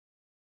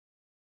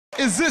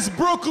Is this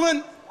Brooklyn?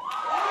 Is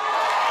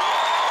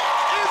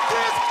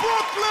this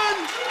Brooklyn?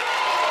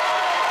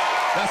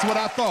 That's what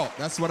I thought.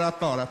 That's what I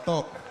thought.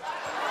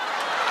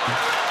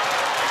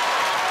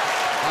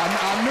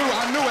 I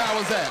knew where I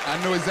was at. I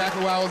knew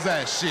exactly where I was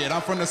at. Shit,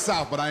 I'm from the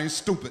South, but I ain't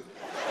stupid.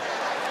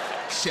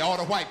 Shit, all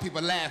the white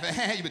people laughing.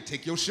 Hey, you better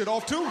take your shit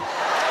off too.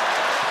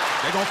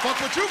 They gonna fuck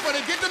with you before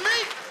they get to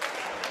me.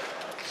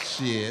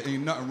 Shit,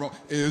 ain't nothing wrong.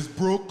 Is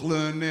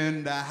Brooklyn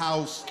in the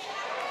house?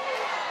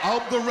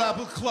 Out the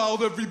rapper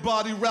cloud,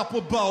 everybody rap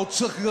about,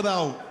 check it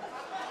out.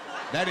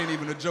 That ain't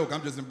even a joke,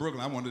 I'm just in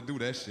Brooklyn. I wanted to do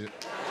that shit.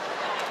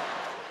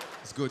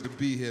 It's good to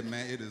be here,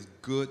 man. It is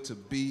good to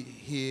be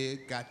here.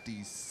 Got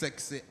these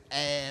sexy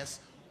ass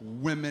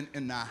women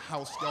in the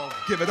house, y'all.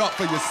 Give it up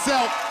for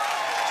yourself.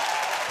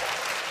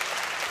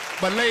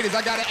 But ladies,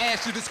 I gotta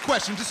ask you this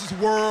question. This is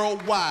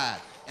worldwide,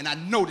 and I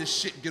know this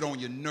shit get on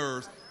your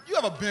nerves. You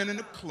ever been in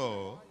a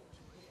club,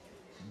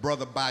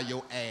 brother buy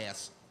your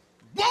ass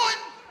one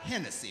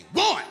Hennessy,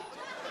 one.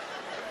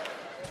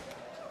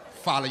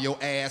 Follow your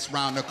ass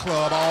around the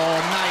club all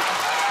night,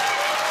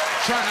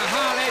 trying to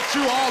holler at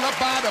you all up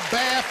by the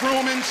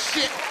bathroom and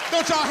shit.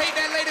 Don't y'all hate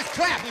that? Ladies,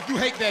 clap if you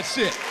hate that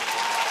shit.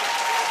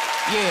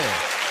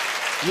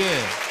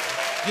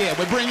 Yeah,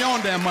 well, bring your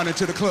own damn money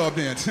to the club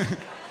then.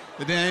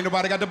 But then ain't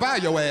nobody got to buy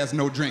your ass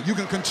no drink. You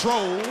can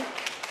control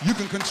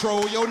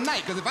your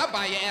night. Because if I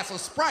buy your ass a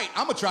Sprite,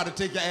 I'm going to try to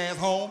take your ass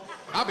home.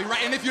 I'll be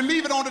right. And if you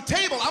leave it on the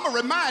table, I'm going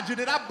to remind you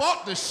that I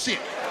bought this shit.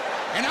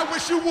 And I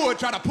wish you would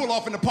try to pull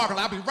off in the parking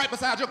lot. I'll be right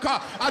beside your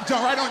car. I'll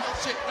jump right on your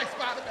shit like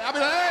Spider-Man. I'll be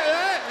like,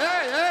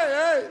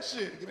 hey.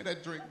 Shit, give me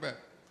that drink back.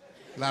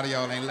 A lot of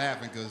y'all ain't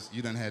laughing because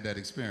you done had that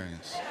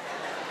experience.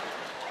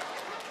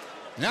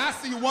 Now I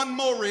see one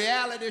more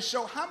reality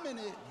show. How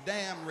many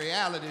damn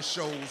reality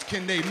shows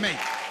can they make?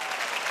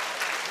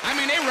 I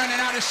mean, they running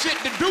out of shit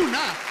to do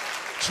now.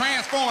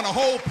 Transforming a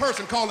whole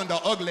person, calling the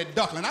ugly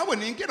duckling. I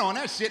wouldn't even get on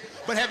that shit,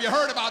 but have you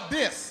heard about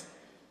this?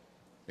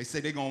 They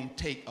say they're gonna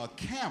take a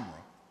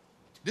camera,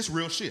 this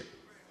real shit,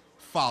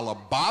 follow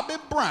Bobby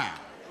Brown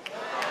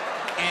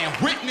and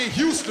Whitney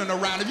Houston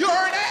around. Have you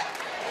heard that?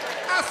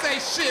 I say,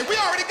 shit, we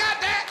already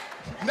got that.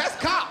 That's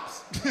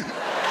cops.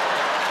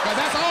 Because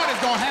that's all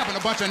that's gonna happen. A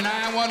bunch of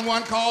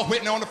 911 calls,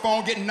 Whitney on the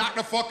phone, getting knocked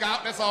the fuck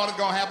out. That's all that's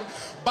gonna happen.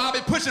 Bobby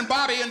pushing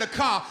Bobby in the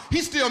car.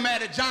 He's still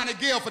mad at Johnny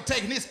Gill for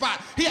taking his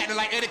spot. He acted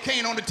like Eddie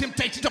Kane on The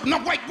Temptations. No,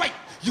 wait.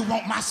 You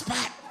want my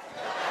spot?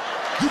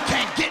 You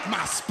can't get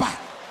my spot.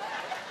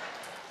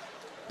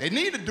 They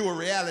need to do a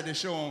reality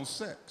show on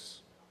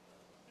sex.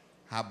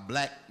 How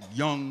black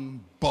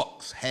young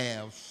bucks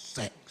have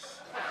sex.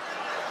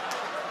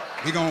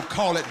 We're gonna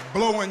call it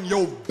Blowing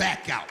Your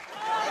Back Out.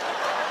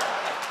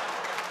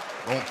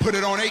 Gonna put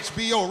it on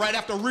HBO right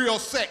after Real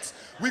Sex.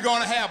 We're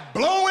gonna have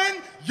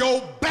Blowing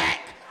Your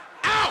Back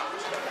Out.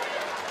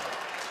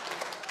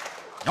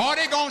 All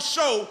they gonna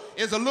show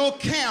is a little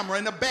camera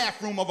in the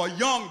bathroom of a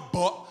young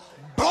buck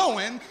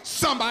blowing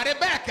somebody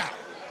back out.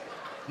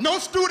 No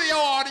studio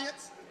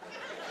audience,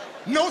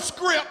 no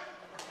script,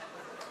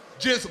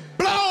 just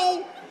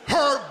blow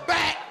her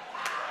back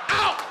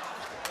out.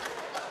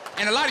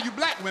 And a lot of you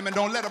black women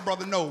don't let a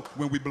brother know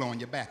when we blowing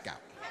your back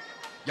out.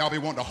 Y'all be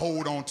wanting to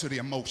hold on to the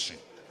emotion.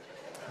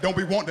 Don't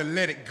be wanting to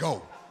let it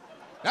go.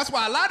 That's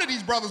why a lot of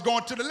these brothers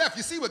going to the left.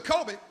 You see with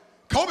Kobe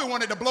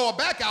wanted to blow her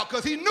back out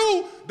because he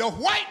knew the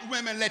white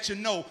women let you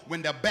know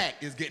when the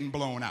back is getting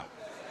blown out.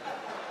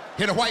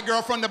 Hit a white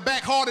girl from the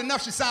back hard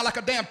enough, she sound like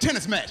a damn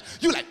tennis match.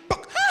 You like,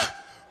 boom, boom,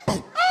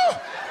 boom,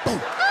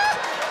 boom,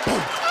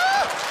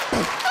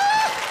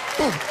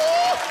 boom,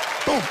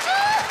 boom.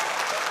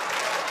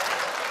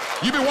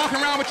 You be walking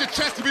around with your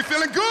chest, you be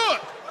feeling good.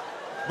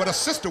 But a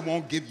sister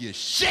won't give you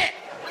shit.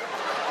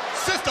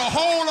 Sister,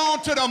 hold on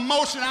to the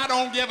motion, I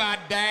don't give a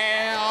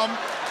damn.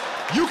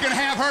 You can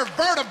have her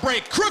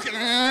vertebrae crooked.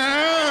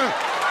 Yeah.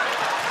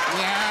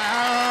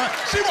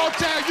 She won't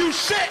tell you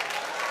shit.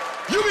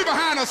 You be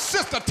behind a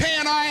sister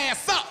tearing her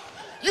ass up.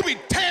 You be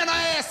tearing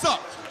her ass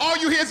up. All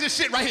you hear is this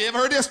shit right here. Ever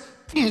heard this?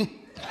 I'm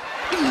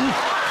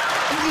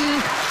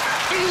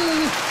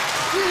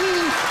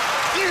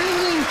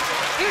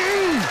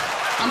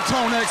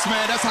Tone X,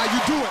 man. That's how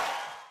you do it.